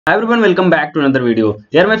Everyone welcome back to another video.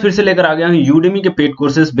 यार मैं फिर से लेकर आ गया हूँ यूडेमी के पेड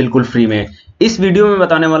कोर्सेज बिल्कुल फ्री में। इस वीडियो में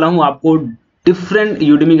बताने वाला हूँ आपको डिफरेंट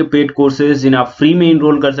यूडेमी के पेड कोर्सेज जिन्हें आप फ्री में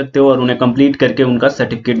इनरोल कर सकते हो और उन्हें कंप्लीट करके उनका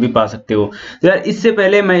सर्टिफिकेट भी पा सकते हो। तो यार इससे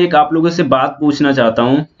पहले मैं एक आप लोगों से बात पूछना चाहता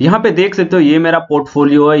हूँ। यहाँ पे देख सकते हो ये मेरा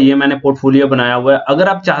पोर्टफोलियो है, ये मैंने पोर्टफोलियो बनाया हुआ है। अगर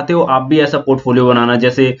आप चाहते हो आप भी ऐसा पोर्टफोलियो बनाना,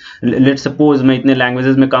 जैसे लेट सपोज मैं इतने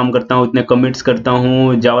लैंग्वेजेस में काम करता हूँ, इतने कमिट्स करता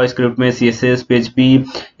हूँ जावास्क्रिप्ट में, CSS, PHP,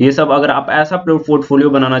 ये सब। अगर आप ऐसा पोर्टफोलियो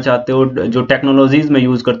बनाना चाहते हो जो टेक्नोलॉजीज में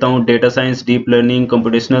यूज करता हूँ, data science, deep learning,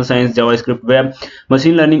 computational science, JavaScript, web,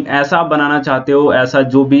 machine learning, ऐसा आप बनाना चाहते हो, ऐसा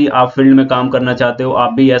जो भी आप फील्ड में काम करना चाहते हो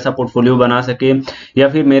आप भी ऐसा पोर्टफोलियो बना सके। या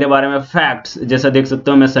फिर मेरे बारे में फैक्ट्स, जैसा देख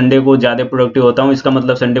सकते हो मैं संडे को ज्यादा प्रोडक्टिव होता हूँ, इसका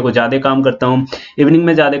मतलब संडे को ज्यादा काम करता हूँ, इवनिंग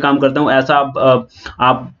में ज्यादा काम करता हूँ, ऐसा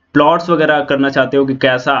आप प्लॉट्स वगैरह करना चाहते हो कि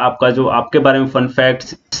कैसा आपका जो आपके बारे में फन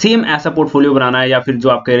फैक्ट्स, सेम ऐसा पोर्टफोलियो बनाना है। या फिर जो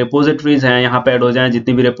आपके रिपोजिटरीज हैं यहाँ पे ऐड हो जाएं,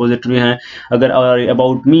 जितनी भी रिपोजिटरी हैं, अगर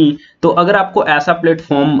अबाउट मी, तो अगर आपको ऐसा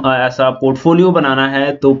प्लेटफॉर्म, ऐसा पोर्टफोलियो बनाना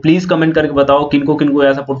है तो प्लीज कमेंट करके बताओ किनको किनको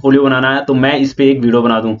ऐसा पोर्टफोलियो बनाना है, तो मैं इस पे एक वीडियो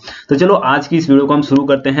बना दूं। तो चलो आज की इस वीडियो को हम शुरू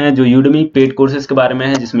करते हैं जो यूडेमी पेड कोर्सेज के बारे में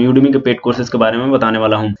है, जिसमें यूडेमी के पेड कोर्सेज के बारे में बताने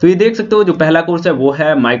वाला हूं। तो ये देख सकते हो जो पहला कोर्स है वो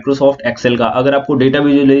है माइक्रोसॉफ्ट एक्सेल का। अगर आपको डेटा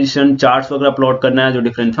विजुअलाइजेशन, चार्ट्स वगैरह प्लॉट करना है, जो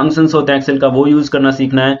डिफरेंट फंक्शंस होते हैं एक्सेल का, वो यूज करना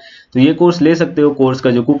सीखना है, तो ये कोर्स ले सकते हो। कोर्स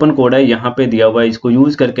का जो कूपन कोड है यहाँ पे दिया हुआ है, इसको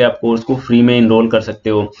यूज करके आप कोर्स को फ्री में इनरोल कर सकते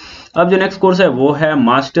हो। अब जो नेक्स्ट कोर्स है वो है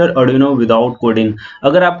मास्टर आर्डिनो विदाउट कोडिंग।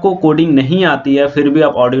 अगर आपको कोडिंग नहीं आती है फिर भी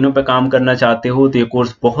आप आर्डिनो पे काम करना चाहते हो तो ये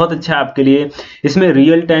कोर्स बहुत अच्छा है आपके लिए। इसमें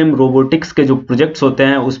रियल टाइम रोबोटिक्स के जो प्रोजेक्ट्स होते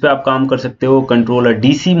हैं उस पर आप काम कर सकते हो, controller,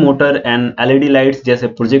 DC motor and LED lights जैसे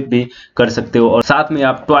प्रोजेक्ट भी कर सकते हो, और साथ में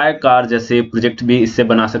आप टॉय कार जैसे प्रोजेक्ट भी इससे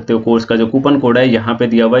बना सकते हो। कोर्स का जो कूपन कोड है यहाँ पे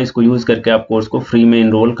दिया हुआ है, इसको यूज करके आप कोर्स को फ्री में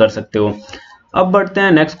इनरोल कर सकते हो। अब बढ़ते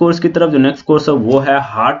हैं नेक्स्ट कोर्स की तरफ। जो नेक्स्ट कोर्स है वो है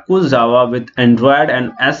hardcore Java with Android and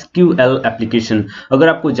SQL application. अगर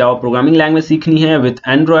आपको जावा प्रोग्रामिंग लैंग्वेज सीखनी है विद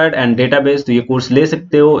एंड्रॉयड एंड डेटाबेस तो ये कोर्स ले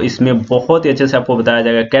सकते हो। इसमें बहुत ही अच्छे से आपको बताया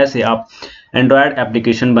जाएगा कैसे आप एंड्रॉयड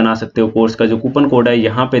एप्लीकेशन बना सकते हो। कोर्स का जो कूपन कोड है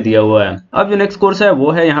यहाँ पे दिया हुआ है। अब जो नेक्स्ट कोर्स है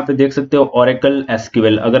वो है, यहाँ पे देख सकते हो, ओरेकल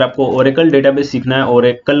SQL। अगर आपको ओरेकल डेटाबेस सीखना है,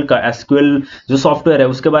 ओरेकल का SQL जो सॉफ्टवेयर है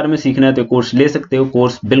उसके बारे में सीखना है तो कोर्स ले सकते हो।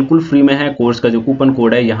 कोर्स बिल्कुल फ्री में है। कोर्स का जो कूपन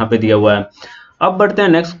कोड है यहाँ पे दिया हुआ है। अब बढ़ते हैं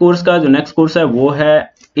नेक्स्ट कोर्स का। जो नेक्स्ट कोर्स है वो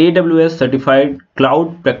है AWS सर्टिफाइड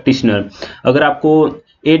क्लाउड प्रैक्टिशनर। अगर आपको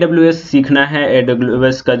AWS सीखना है,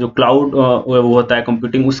 AWS का जो क्लाउड वो होता है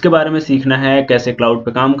कंप्यूटिंग, उसके बारे में सीखना है, कैसे क्लाउड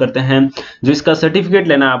पे काम करते हैं, जो इसका सर्टिफिकेट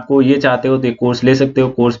लेना है आपको, ये चाहते हो तो ये कोर्स ले सकते हो।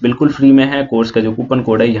 कोर्स बिल्कुल फ्री में है। कोर्स का जो कूपन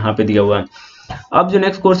कोड है यहाँ पे दिया हुआ है। अब जो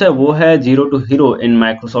नेक्स्ट कोर्स है वो है zero to hero in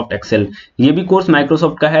Microsoft Excel. ये भी कोर्स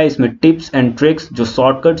माइक्रोसॉफ्ट का है। इसमें टिप्स एंड ट्रिक्स, जो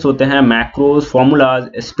शॉर्टकट्स होते हैं, मैक्रोस, फॉर्मूलाज,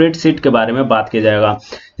 स्प्रेडशीट के बारे में बात किया जाएगा।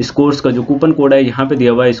 इस कोर्स का जो कूपन कोड है यहाँ पे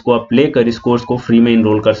दिया हुआ है, इसको आप लेकर इस कोर्स को फ्री में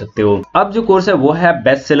इनरोल कर सकते हो। अब जो कोर्स है वो है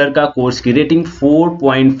बेस्ट सेलर का। कोर्स की रेटिंग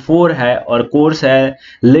 4.4 है और कोर्स है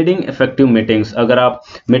लीडिंग इफेक्टिव मीटिंग्स। अगर आप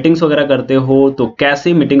मीटिंग्स वगैरह करते हो तो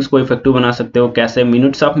कैसे मीटिंग्स को इफेक्टिव बना सकते हो, कैसे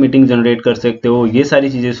मिनट्स ऑफ मीटिंग जनरेट कर सकते हो, ये सारी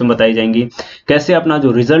चीजें इसमें बताई जाएंगी। कैसे अपना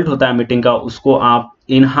जो रिजल्ट होता है मीटिंग का उसको आप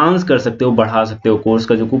इनहांस कर सकते हो, बढ़ा सकते हो। कोर्स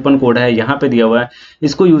का जो कूपन कोड है यहाँ पे दिया हुआ है,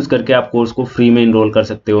 इसको यूज करके आप कोर्स को फ्री में इनरोल कर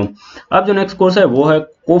सकते हो। अब जो नेक्स्ट कोर्स है वो है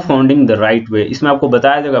को फाउंडिंग द राइट वे। इसमें आपको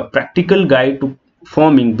बताया जाएगा practical guide to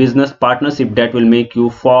forming business partnership that will make you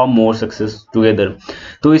for more success together.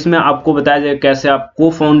 तो इसमें आपको बताया जाएगा कैसे आप को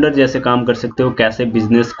फाउंडर जैसे काम कर सकते हो, कैसे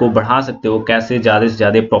बिजनेस को बढ़ा सकते हो, कैसे ज्यादा से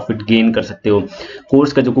ज्यादा प्रॉफिट गेन कर सकते हो।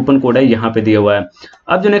 कोर्स का जो कूपन कोड है यहाँ पे दिया हुआ है।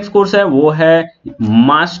 अब जो नेक्स्ट कोर्स है वो है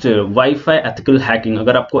मास्टर वाईफाई एथिकल हैकिंग।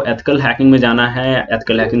 अगर आपको एथिकल हैकिंग में जाना है,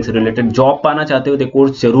 एथिकल हैकिंग से रिलेटेड जॉब पाना चाहते हो तो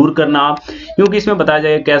कोर्स जरूर करना आप, क्योंकि इसमें बताया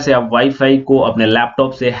जाएगा कैसे आप वाईफाई को अपने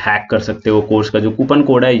लैपटॉप से हैक कर सकते हो। कोर्स का जो कूपन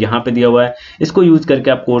कोड है यहाँ पे दिया हुआ है, इसको यूज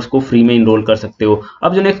करके आप कोर्स को फ्री में इनरोल कर सकते हो।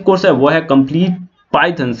 अब जो नेक्स्ट कोर्स है वो है complete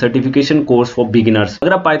Python certification course for beginners.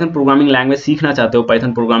 अगर आप पाइथन प्रोग्रामिंग लैंग्वेज सीखना चाहते हो,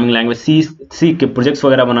 पाइथन प्रोग्रामिंग लैंग्वेज सीख के प्रोजेक्ट्स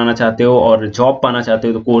वगैरह बनाना चाहते हो और जॉब पाना चाहते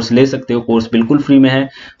हो तो कोर्स ले सकते हो। कोर्स बिल्कुल फ्री में है।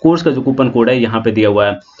 कोर्स का जो कूपन कोड है यहाँ पे दिया हुआ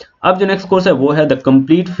है। अब जो नेक्स्ट कोर्स है वो है the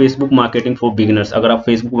complete Facebook marketing for beginners. अगर आप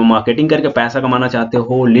फेसबुक में मार्केटिंग करके पैसा कमाना चाहते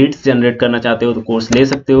हो, लीड्स जनरेट करना चाहते हो तो कोर्स ले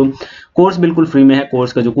सकते हो। कोर्स बिल्कुल फ्री में है।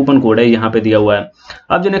 कोर्स का जो कूपन कोड है यहाँ पे दिया हुआ है।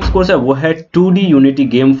 अब जो नेक्स्ट कोर्स है वो है 2D unity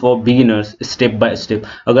game for beginners step by step.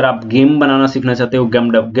 अगर आप गेम बनाना सीखना चाहते हो,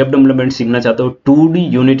 गेम डेवलपमेंट सीखना चाहते हो 2D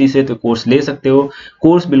यूनिटी से तो कोर्स ले सकते हो।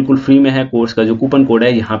 कोर्स बिल्कुल फ्री में है। कोर्स का जो कूपन कोड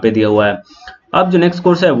है यहाँ पे दिया हुआ है। अब जो नेक्स्ट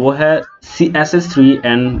कोर्स है वो है CSS3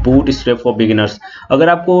 and bootstrap for beginners. अगर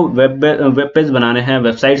आपको वेब पेज बनाने हैं,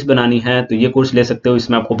 वेबसाइट्स बनानी है, तो ये कोर्स ले सकते हो।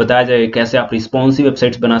 इसमें आपको बताया जाएगा कैसे आप रिस्पॉन्सिव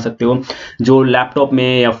वेबसाइट्स बना सकते हो, जो लैपटॉप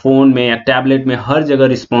में या फ़ोन में या टैबलेट में हर जगह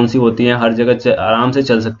रिस्पॉन्सिव होती हैं, हर जगह आराम से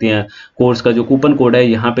चल सकती हैं। कोर्स का जो कूपन कोड है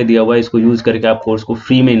यहाँ पे दिया हुआ है, इसको यूज़ करके आप कोर्स को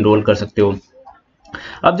फ्री में इनरोल कर सकते हो।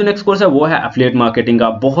 अब जो नेक्स्ट कोर्स है वो है एफिलिएट मार्केटिंग का।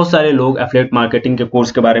 बहुत सारे लोग एफिलिएट मार्केटिंग के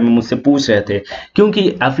कोर्स के बारे में मुझसे पूछ रहे थे, क्योंकि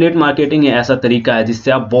एफिलिएट मार्केटिंग एक ऐसा तरीका है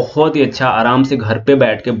जिससे आप बहुत ही अच्छा आराम से घर पे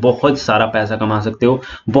बैठ के बहुत सारा पैसा कमा सकते हो।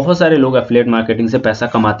 बहुत सारे लोग एफिलिएट मार्केटिंग से पैसा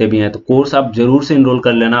कमाते भी हैं, तो कोर्स आप जरूर से इनरोल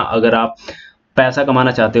कर लेना अगर आप पैसा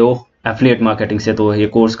कमाना चाहते हो एफिलिएट मार्केटिंग से। तो ये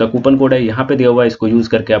कोर्स का कूपन कोड है यहाँ पे दिया हुआ है, इसको यूज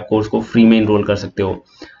करके आप कोर्स को फ्री में इनरोल कर सकते हो।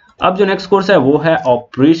 अब जो नेक्स्ट कोर्स है वो है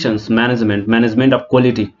operations management of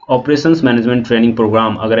quality operations management training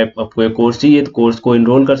programme. अगर आपको एक कोर्स चाहिए तो कोर्स को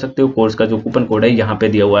इनरोल कर सकते हो। कोर्स का जो कूपन कोड है यहाँ पे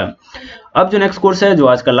दिया हुआ है। अब जो नेक्स्ट कोर्स है, जो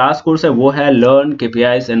आज का लास्ट कोर्स है, वो है learn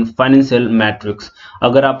KPIs and financial matrix.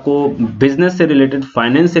 अगर आपको बिजनेस से रिलेटेड,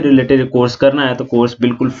 फाइनेंस से रिलेटेड कोर्स करना है तो कोर्स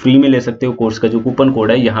बिल्कुल फ्री में ले सकते हो। कोर्स का जो कूपन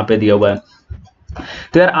कोड है यहाँ पे दिया हुआ है।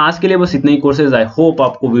 तो यार आज के लिए बस इतने ही कोर्सेज। आई होप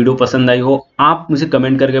आपको वीडियो पसंद आई हो। आप मुझे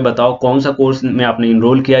कमेंट करके बताओ कौन सा कोर्स में आपने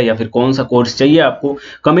इनरोल किया या फिर कौन सा कोर्स चाहिए आपको।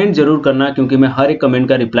 कमेंट जरूर करना, क्योंकि मैं हर एक कमेंट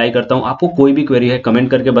का रिप्लाई करता हूं। आपको कोई भी क्वेरी है कमेंट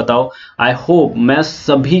करके बताओ। आई होप मैं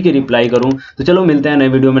सभी के रिप्लाई करूं। तो चलो मिलते हैं नए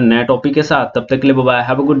वीडियो में नए टॉपिक के साथ। तब तक के लिए bye bye,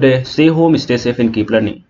 have a good day, stay home, stay safe and keep learning.